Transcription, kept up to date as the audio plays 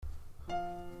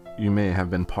You may have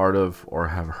been part of or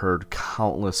have heard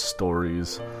countless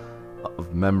stories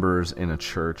of members in a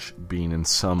church being in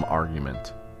some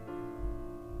argument.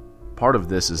 Part of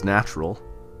this is natural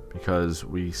because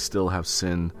we still have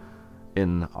sin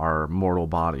in our mortal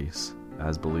bodies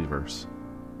as believers.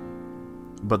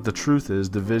 But the truth is,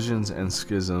 divisions and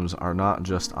schisms are not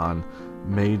just on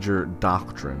major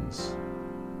doctrines,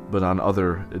 but on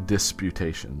other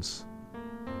disputations.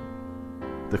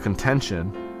 The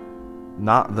contention,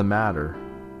 not the matter,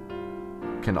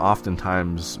 can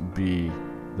oftentimes be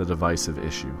the divisive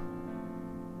issue.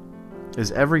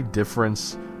 Is every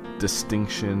difference,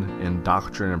 distinction in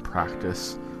doctrine and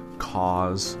practice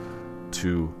cause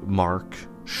to mark,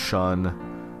 shun,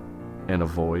 and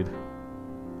avoid?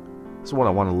 This is what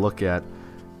I want to look at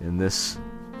in this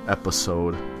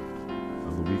episode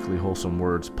of the Weekly Wholesome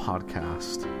Words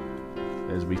podcast,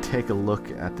 as we take a look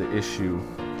at the issue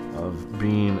of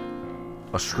being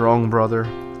a strong brother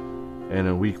and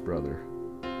a weak brother.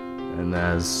 And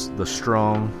as the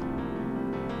strong,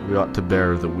 we ought to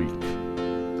bear the weak.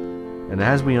 And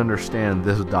as we understand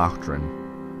this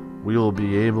doctrine, we will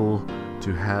be able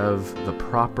to have the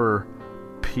proper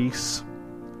peace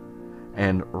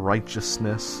and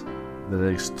righteousness that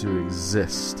is to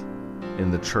exist in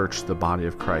the church, the body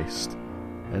of Christ,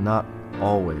 and not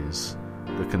always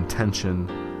the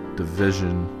contention,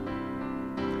 division,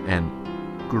 and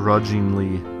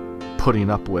grudgingly putting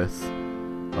up with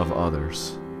of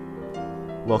others.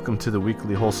 Welcome to the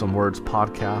Weekly Wholesome Words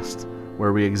podcast,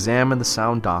 where we examine the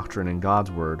sound doctrine in God's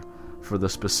Word for the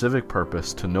specific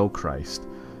purpose to know Christ,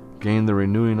 gain the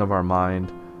renewing of our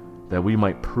mind, that we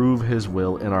might prove His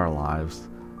will in our lives,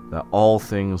 that all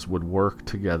things would work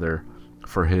together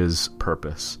for His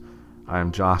purpose. I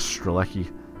am Josh Strelecki,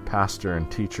 pastor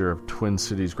and teacher of Twin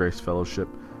Cities Grace Fellowship.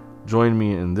 Join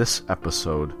me in this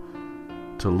episode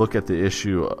to look at the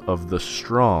issue of the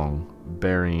strong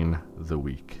bearing the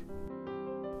weak.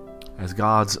 As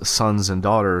God's sons and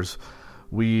daughters,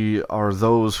 we are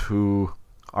those who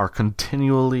are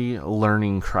continually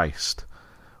learning Christ.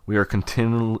 We are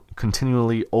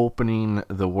continually opening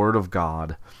the Word of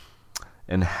God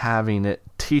and having it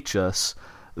teach us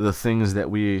the things that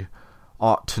we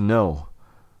ought to know,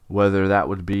 whether that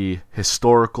would be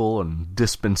historical and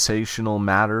dispensational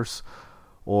matters,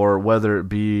 or whether it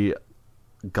be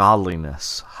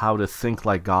godliness, how to think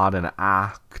like God and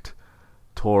act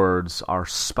towards our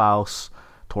spouse,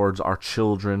 towards our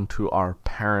children, to our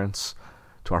parents,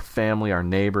 to our family, our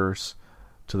neighbors,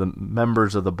 to the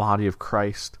members of the body of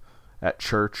Christ at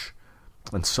church,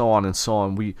 and so on and so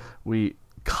on. We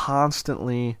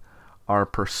constantly are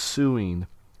pursuing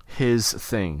His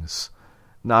things,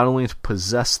 not only to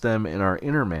possess them in our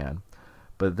inner man,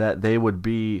 but that they would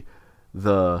be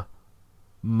the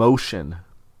motion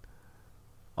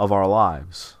of our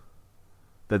lives,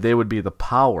 that they would be the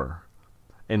power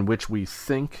in which we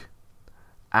think,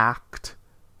 act,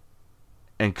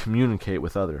 and communicate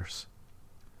with others.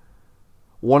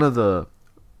 One of the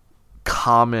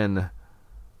common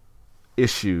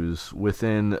issues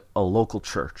within a local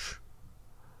church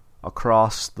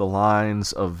across the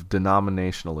lines of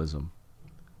denominationalism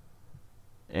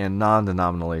and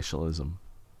non-denominationalism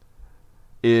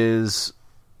is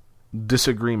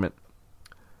disagreement.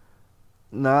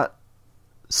 Not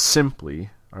simply,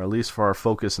 or at least for our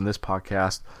focus in this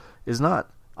podcast, is not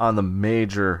on the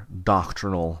major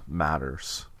doctrinal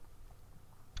matters.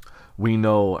 We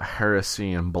know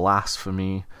heresy and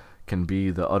blasphemy can be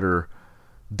the utter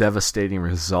devastating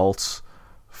results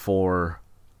for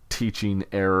teaching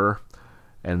error,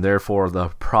 and therefore the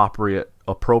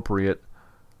appropriate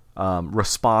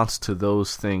response to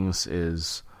those things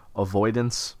is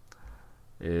avoidance,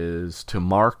 is to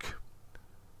mark.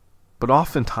 But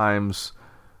oftentimes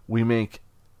we make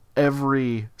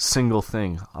every single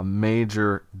thing a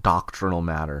major doctrinal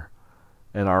matter,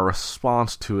 and our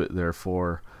response to it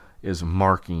therefore is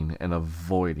marking and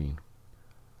avoiding.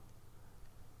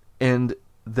 And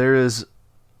there is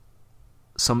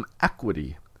some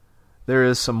equity, there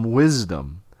is some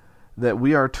wisdom that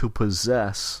we are to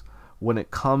possess when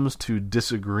it comes to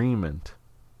disagreement,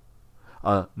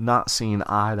 not seeing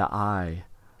eye to eye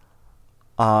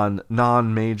on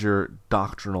non-major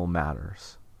doctrinal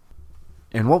matters.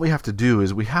 And what we have to do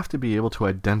is we have to be able to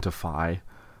identify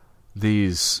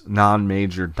these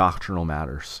non-major doctrinal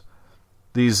matters,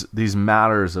 these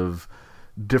matters of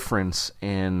difference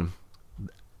in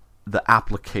the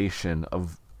application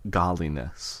of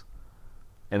godliness,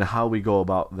 and how we go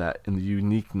about that in the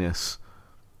uniqueness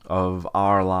of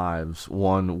our lives,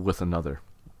 one with another.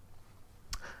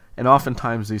 And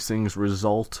oftentimes these things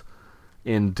result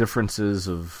in differences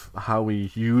of how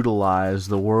we utilize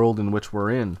the world in which we're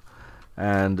in.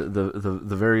 and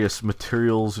the various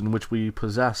materials in which we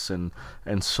possess, and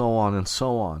so on and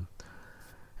so on.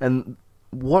 And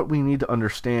what we need to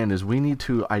understand is we need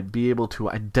to be able to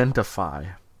identify.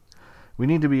 We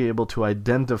need to be able to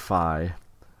identify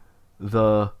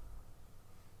the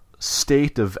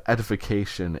state of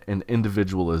edification an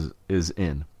individual is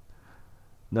in.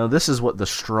 Now, this is what the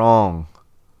strong,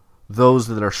 those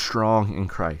that are strong in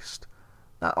Christ,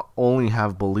 not only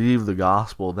have believed the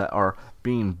gospel, that are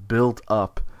being built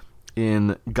up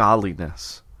in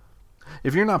godliness.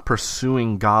 If you're not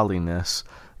pursuing godliness,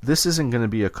 this isn't going to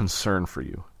be a concern for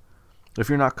you. If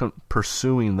you're not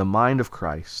pursuing the mind of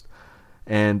Christ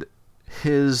and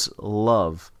His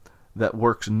love that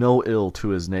works no ill to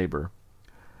his neighbor,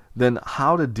 then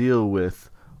how to deal with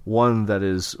one that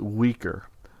is weaker,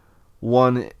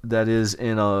 one that is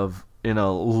in a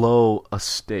low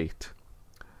estate,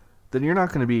 then you're not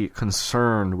going to be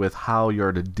concerned with how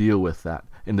you're to deal with that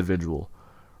individual.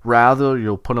 Rather,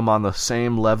 you'll put them on the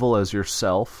same level as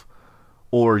yourself,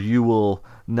 or you will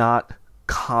not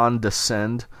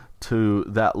condescend to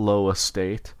that low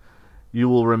estate. You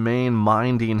will remain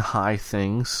minding high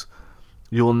things.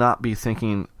 You will not be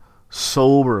thinking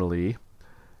soberly,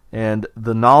 and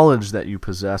the knowledge that you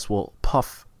possess will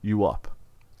puff you up.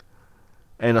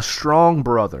 And a strong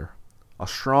brother, a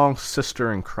strong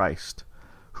sister in Christ,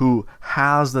 who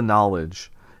has the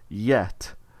knowledge,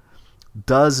 yet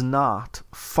does not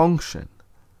function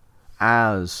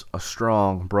as a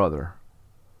strong brother,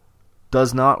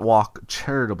 does not walk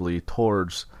charitably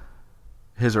towards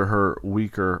his or her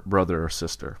weaker brother or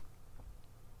sister.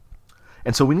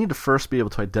 And so we need to first be able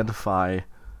to identify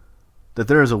that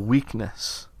there is a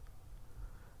weakness.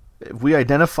 If we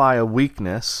identify a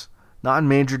weakness, not in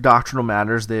major doctrinal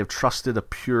matters, they have trusted a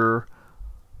pure,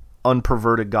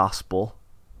 unperverted gospel,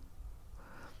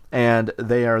 and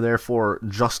they are therefore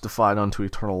justified unto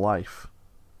eternal life.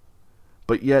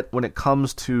 But yet, when it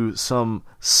comes to some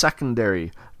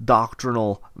secondary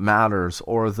doctrinal matters,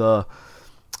 or the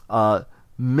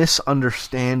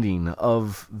misunderstanding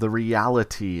of the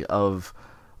reality of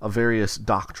a various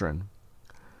doctrine,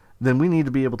 then we need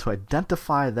to be able to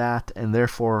identify that and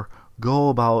therefore go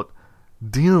about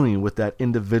dealing with that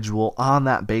individual on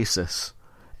that basis,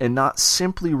 and not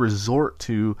simply resort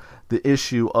to the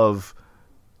issue of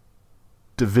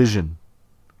division,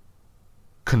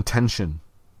 contention,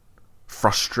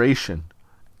 frustration,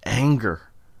 anger,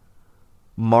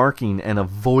 marking and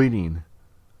avoiding,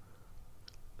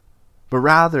 but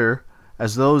rather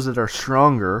as those that are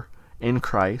stronger in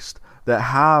Christ, that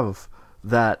have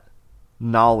that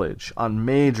knowledge on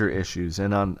major issues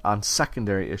and on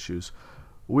secondary issues,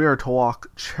 we are to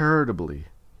walk charitably.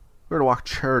 We're to walk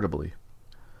charitably.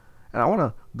 And I want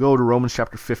to go to Romans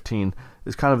chapter 15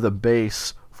 as kind of the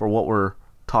base for what we're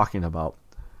talking about.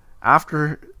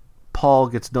 After Paul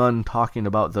gets done talking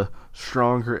about the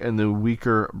stronger and the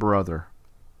weaker brother,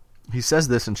 he says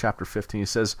this in chapter 15. He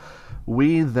says,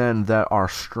 "We then that are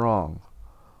strong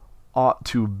ought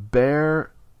to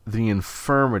bear the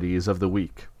infirmities of the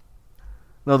weak."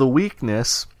 Now, the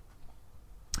weakness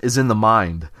is in the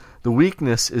mind. The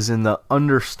weakness is in the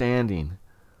understanding,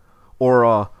 or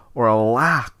a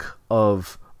lack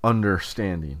of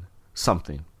understanding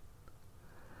something.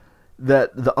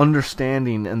 That the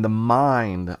understanding and the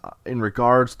mind in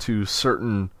regards to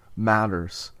certain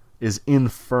matters is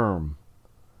infirm.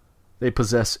 They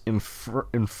possess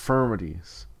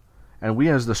infirmities. And we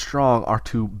as the strong are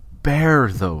to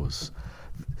bear those.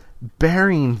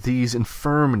 Bearing these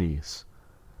infirmities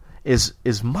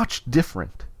is much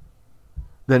different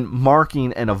than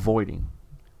marking and avoiding.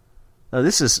 Now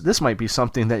this might be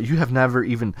something that you have never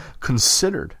even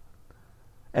considered.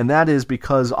 And that is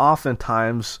because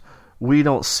oftentimes we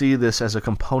don't see this as a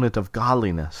component of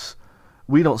godliness.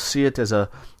 We don't see it as an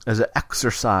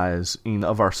exercising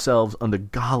of ourselves unto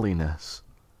godliness.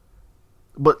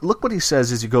 But look what he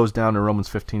says as he goes down in Romans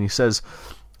 15. He says,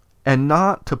 "And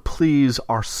not to please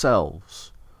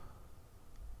ourselves."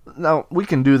 Now, we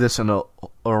can do this in an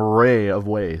array of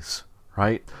ways,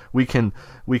 right? We can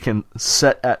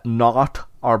set at naught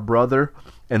our brother,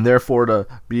 and therefore to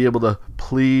be able to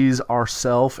please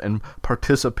ourselves and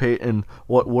participate in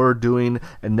what we're doing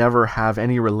and never have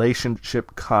any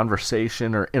relationship,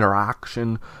 conversation, or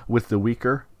interaction with the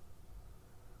weaker,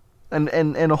 and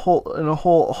a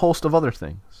whole host of other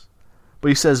things. But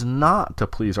he says not to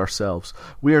please ourselves.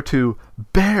 We are to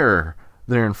bear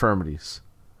their infirmities.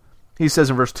 He says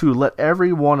in verse 2, "Let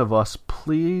every one of us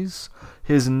please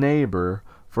his neighbor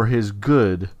for his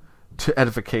good to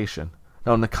edification."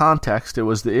 Now, in the context, it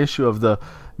was the issue of the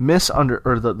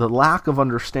the lack of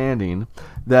understanding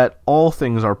that all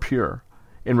things are pure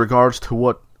in regards to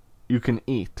what you can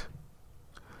eat.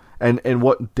 and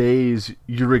what days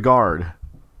you regard.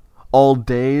 All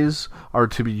days are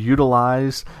to be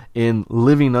utilized in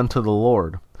living unto the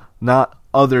Lord, not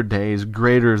other days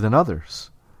greater than others.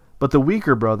 But the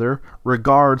weaker brother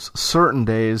regards certain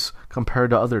days compared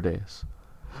to other days.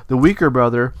 The weaker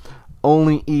brother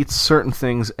only eats certain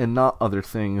things and not other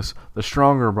things. The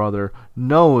stronger brother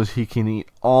knows he can eat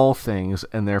all things,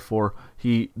 and therefore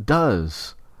he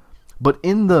does. But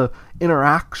in the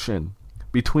interaction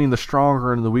between the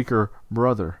stronger and the weaker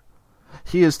brother,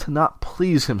 he is to not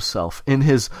please himself in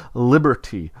his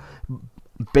liberty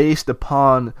based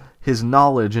upon his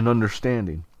knowledge and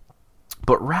understanding,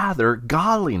 but rather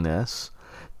godliness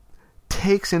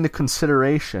takes into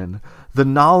consideration the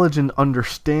knowledge and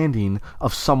understanding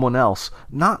of someone else,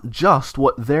 not just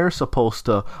what they're supposed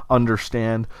to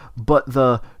understand, but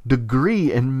the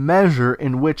degree and measure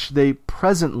in which they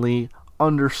presently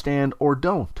understand or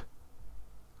don't.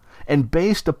 And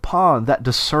based upon that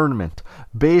discernment,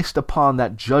 based upon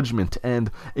that judgment and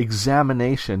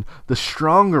examination, the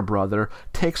stronger brother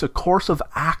takes a course of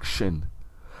action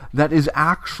that is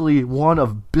actually one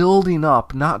of building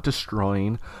up, not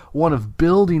destroying, one of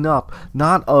building up,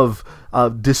 not of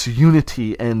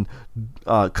disunity and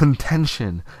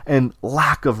contention and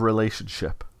lack of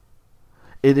relationship.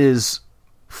 It is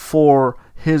for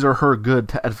his or her good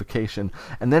to edification.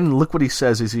 And then look what he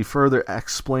says as he further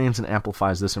explains and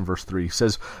amplifies this in verse 3. He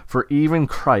says, "For even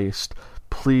Christ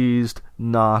pleased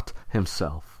not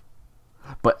himself,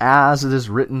 but as it is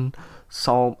written,"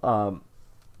 Psalm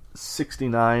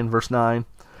 69 verse 9,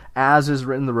 "As is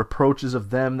written, the reproaches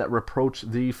of them that reproach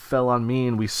thee fell on me."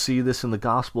 And we see this in the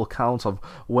gospel accounts of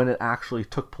when it actually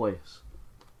took place.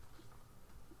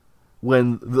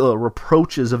 When the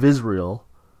reproaches of Israel,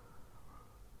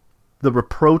 the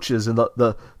reproaches and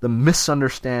the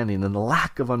misunderstanding and the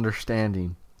lack of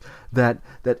understanding that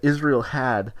Israel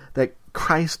had, that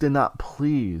Christ did not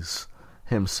please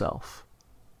himself,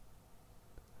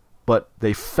 but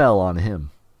they fell on him.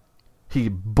 He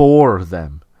bore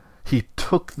them. He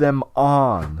took them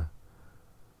on.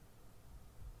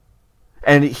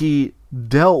 And he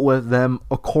dealt with them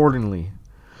accordingly,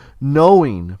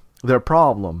 knowing their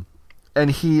problem.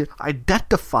 And he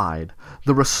identified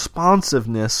the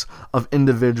responsiveness of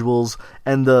individuals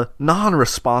and the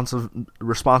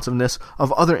non-responsiveness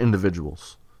of other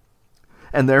individuals.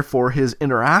 And therefore his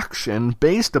interaction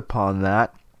based upon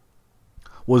that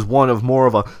was one of more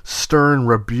of a stern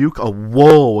rebuke, a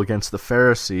woe against the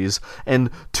Pharisees, and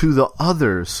to the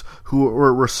others who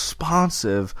were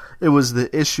responsive, it was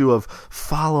the issue of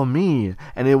follow me,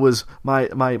 and it was my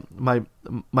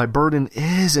burden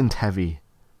isn't heavy.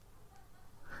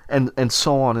 And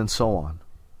so on and so on.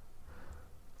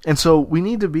 And so we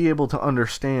need to be able to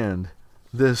understand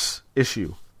this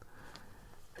issue.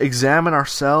 Examine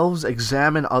ourselves,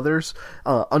 examine others,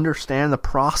 understand the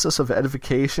process of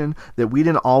edification, that we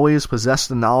didn't always possess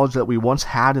the knowledge that we once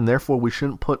had, and therefore we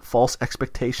shouldn't put false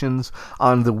expectations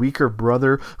on the weaker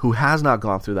brother who has not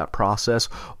gone through that process,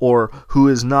 or who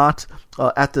is not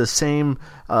at the same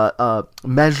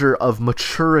measure of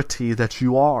maturity that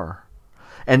you are.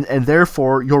 And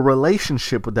therefore, your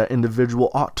relationship with that individual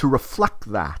ought to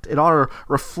reflect that. It ought to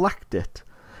reflect it.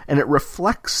 And it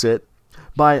reflects it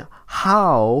by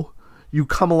how you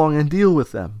come along and deal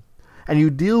with them. And you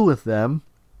deal with them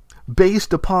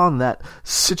based upon that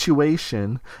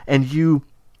situation, and you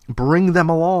bring them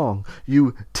along.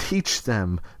 You teach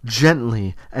them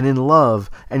gently and in love,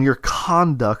 and your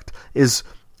conduct is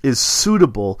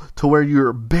suitable to where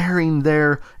you're bearing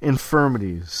their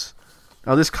infirmities.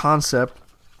 Now, this concept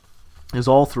is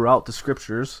all throughout the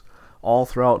Scriptures, all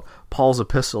throughout Paul's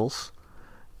epistles,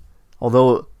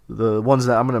 although the ones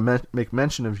that I'm going to make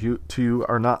mention of to you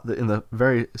are not in the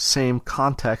very same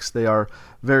context. They are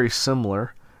very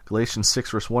similar. Galatians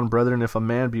 6 verse 1, "Brethren, if a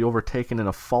man be overtaken in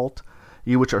a fault,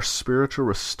 ye which are spiritual,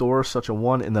 restore such a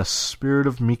one in the spirit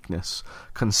of meekness.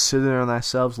 Consider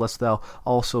thyself, lest thou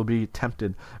also be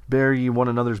tempted. Bear ye one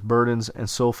another's burdens, and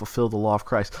so fulfill the law of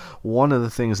Christ." One of the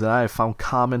things that I have found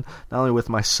common, not only with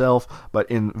myself, but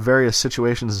in various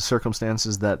situations and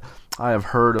circumstances that I have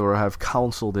heard or have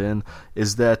counseled in,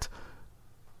 is that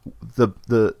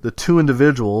the two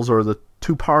individuals or the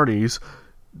two parties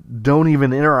don't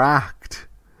even interact.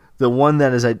 The one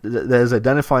that is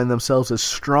identifying themselves as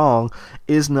strong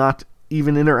is not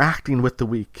even interacting with the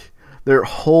weak. They're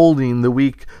holding the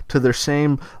weak to their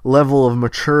same level of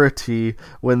maturity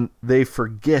when they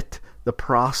forget the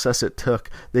process it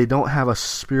took. They don't have a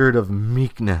spirit of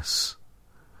meekness.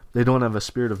 They don't have a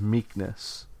spirit of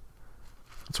meekness.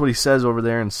 That's what he says over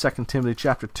there in 2 Timothy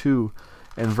chapter 2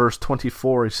 In verse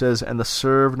 24, he says, "And the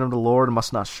servant of the Lord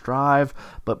must not strive,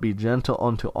 but be gentle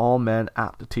unto all men,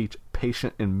 apt to teach,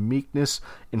 patient in meekness,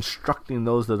 instructing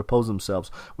those that oppose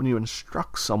themselves." When you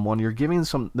instruct someone, you're giving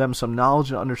them some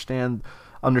knowledge and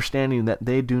understanding that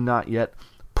they do not yet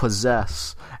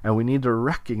possess. And we need to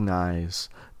recognize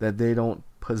that they don't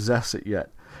possess it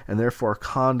yet. And therefore,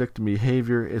 conduct and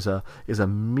behavior is a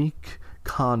meek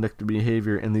conduct and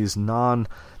behavior in these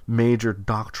non-major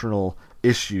doctrinal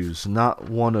issues, not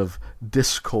one of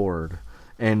discord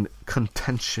and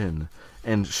contention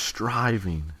and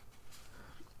striving.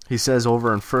 He says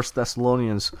over in 1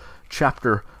 Thessalonians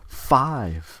chapter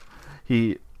 5,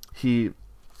 he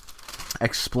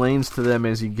explains to them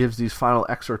as he gives these final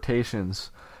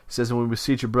exhortations. He says, "And we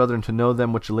beseech you, brethren, to know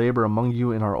them which labor among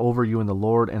you and are over you in the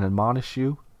Lord, and admonish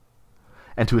you,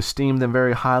 and to esteem them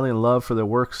very highly in love for their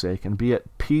work's sake, and be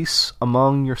at peace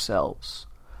among yourselves.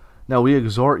 Now we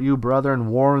exhort you, brethren,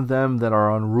 warn them that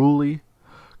are unruly,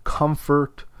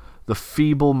 comfort the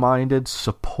feeble-minded,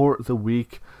 support the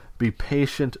weak, be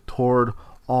patient toward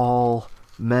all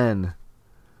men."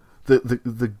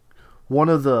 The one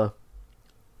of the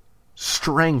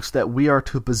strengths that we are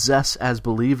to possess as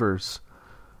believers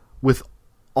with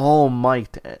all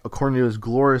might, according to his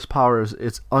glorious powers,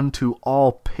 it's unto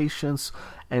all patience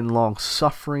and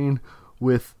long-suffering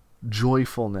with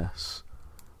joyfulness.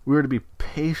 We are to be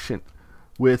patient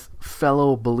with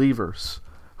fellow believers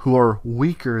who are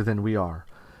weaker than we are.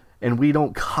 And we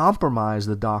don't compromise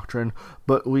the doctrine,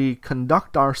 but we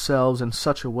conduct ourselves in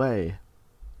such a way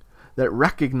that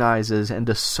recognizes and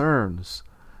discerns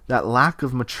that lack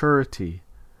of maturity.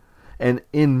 And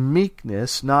in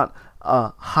meekness, not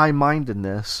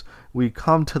high-mindedness, we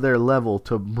come to their level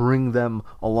to bring them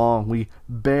along. We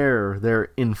bear their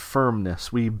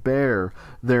infirmness. We bear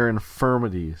their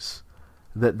infirmities,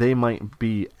 that they might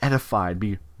be edified,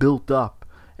 be built up,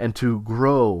 and to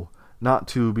grow, not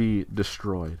to be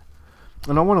destroyed.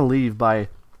 And I want to leave by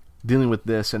dealing with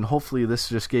this, and hopefully this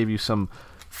just gave you some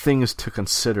things to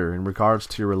consider in regards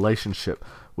to your relationship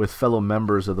with fellow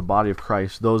members of the body of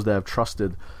Christ, those that have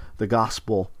trusted the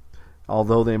gospel,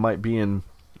 although they might be in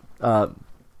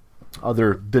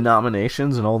other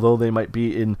denominations, and although they might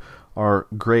be in our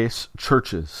grace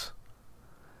churches,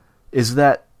 is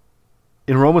that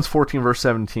in Romans 14, verse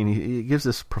 17, he gives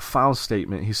this profound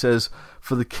statement. He says,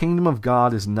 "For the kingdom of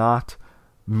God is not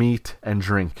meat and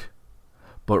drink,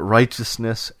 but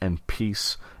righteousness and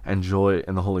peace and joy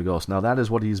in the Holy Ghost." Now that is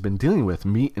what he's been dealing with,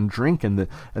 meat and drink in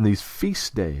these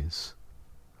feast days.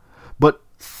 But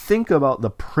think about the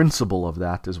principle of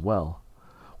that as well.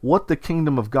 What the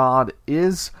kingdom of God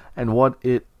is and what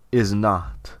it is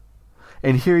not.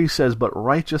 And here he says, "But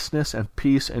righteousness and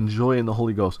peace and joy in the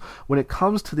Holy Ghost." When it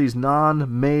comes to these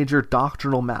non-major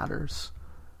doctrinal matters,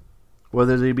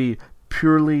 whether they be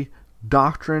purely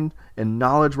doctrine and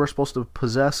knowledge we're supposed to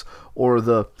possess, or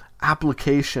the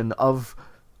application of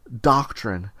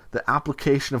doctrine, the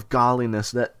application of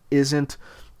godliness that isn't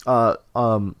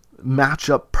match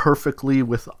up perfectly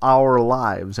with our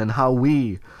lives and how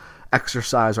we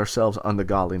exercise ourselves unto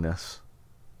godliness,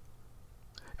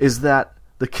 is that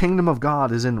the kingdom of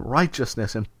God is in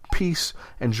righteousness and peace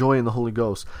and joy in the Holy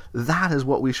Ghost. That is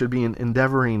what we should be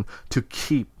endeavoring to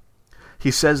keep.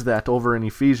 He says that over in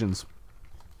Ephesians.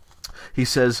 He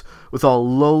says, "With all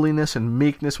lowliness and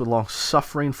meekness, with long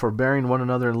suffering, forbearing one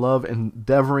another in love,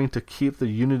 endeavoring to keep the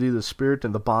unity of the Spirit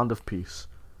and the bond of peace."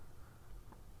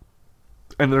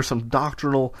 And there's some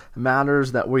doctrinal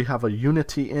matters that we have a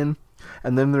unity in,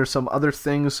 and then there's some other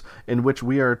things in which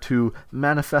we are to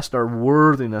manifest our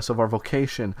worthiness of our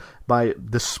vocation by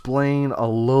displaying a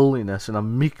lowliness and a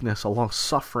meekness, a long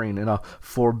suffering, and a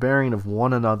forbearing of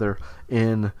one another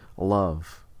in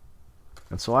love.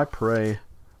 And so I pray,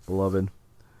 beloved,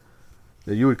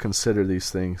 that you would consider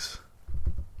these things.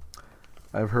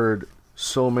 I've heard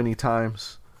so many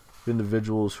times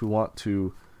individuals who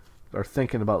are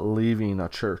thinking about leaving a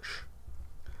church.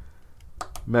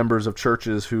 Members of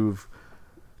churches who've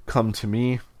come to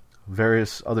me,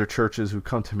 various other churches who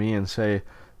come to me and say,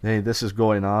 "Hey, this is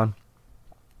going on,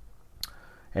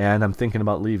 and I'm thinking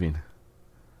about leaving."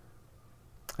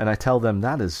 And I tell them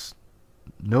that is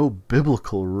no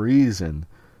biblical reason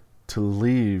to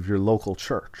leave your local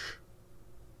church.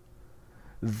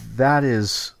 That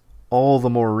is all the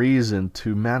more reason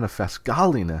to manifest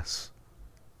godliness.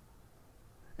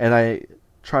 And I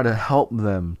try to help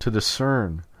them to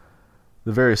discern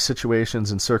the various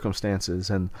situations and circumstances,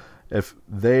 and if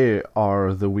they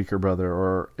are the weaker brother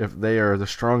or if they are the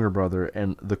stronger brother,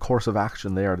 and the course of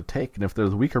action they are to take. And if they're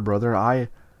the weaker brother, I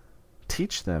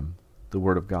teach them the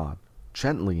Word of God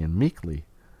gently and meekly.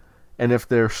 And if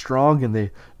they're strong and they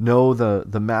know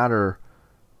the matter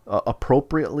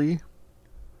appropriately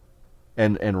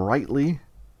and rightly,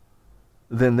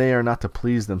 then they are not to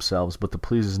please themselves, but to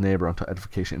please his neighbor unto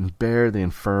edification, and bear the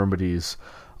infirmities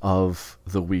of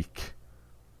the weak.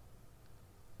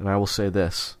 And I will say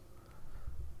this: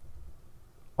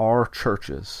 our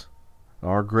churches,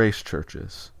 our grace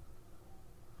churches,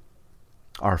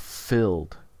 are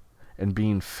filled and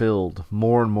being filled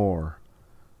more and more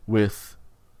with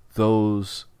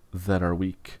those that are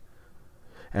weak.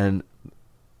 And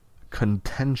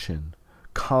contention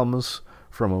comes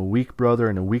from a weak brother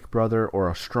and a weak brother, or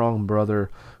a strong brother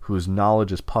whose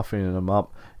knowledge is puffing him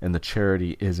up and the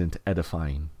charity isn't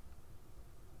edifying.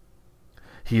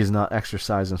 He has not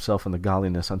exercised himself in the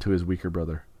godliness unto his weaker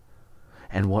brother.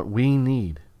 And what we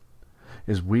need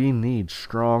is we need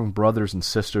strong brothers and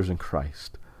sisters in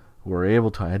Christ who are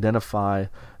able to identify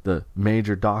the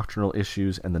major doctrinal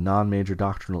issues and the non-major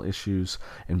doctrinal issues,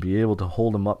 and be able to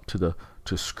hold them up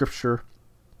to Scripture,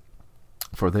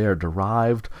 for they are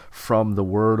derived from the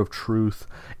word of truth,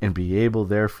 and be able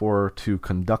therefore to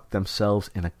conduct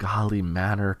themselves in a godly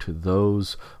manner to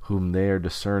those whom they are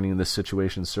discerning the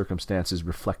situation, circumstances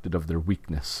reflected of their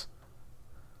weakness,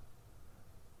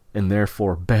 and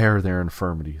therefore bear their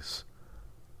infirmities.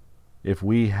 If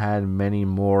we had many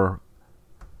more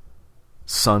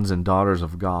sons and daughters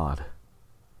of God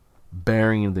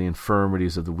bearing the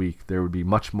infirmities of the weak, there would be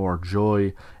much more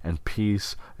joy and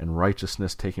peace and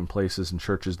righteousness taking places in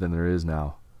churches than there is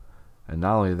now. And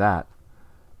not only that,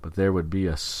 but there would be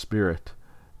a spirit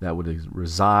that would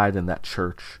reside in that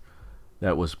church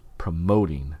that was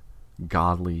promoting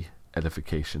godly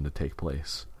edification to take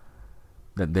place.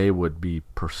 That they would be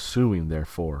pursuing,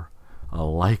 therefore, a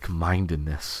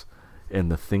like-mindedness in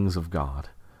the things of God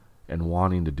and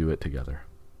wanting to do it together.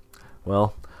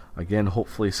 Well, again,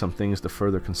 hopefully some things to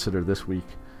further consider this week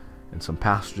and some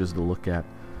passages to look at.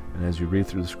 And as you read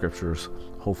through the Scriptures,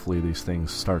 hopefully these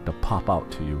things start to pop out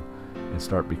to you and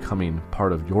start becoming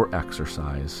part of your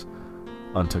exercise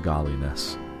unto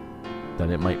godliness, that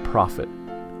it might profit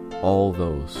all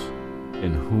those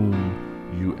in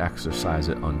whom you exercise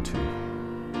it unto.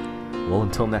 Well,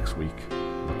 until next week,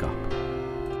 look up.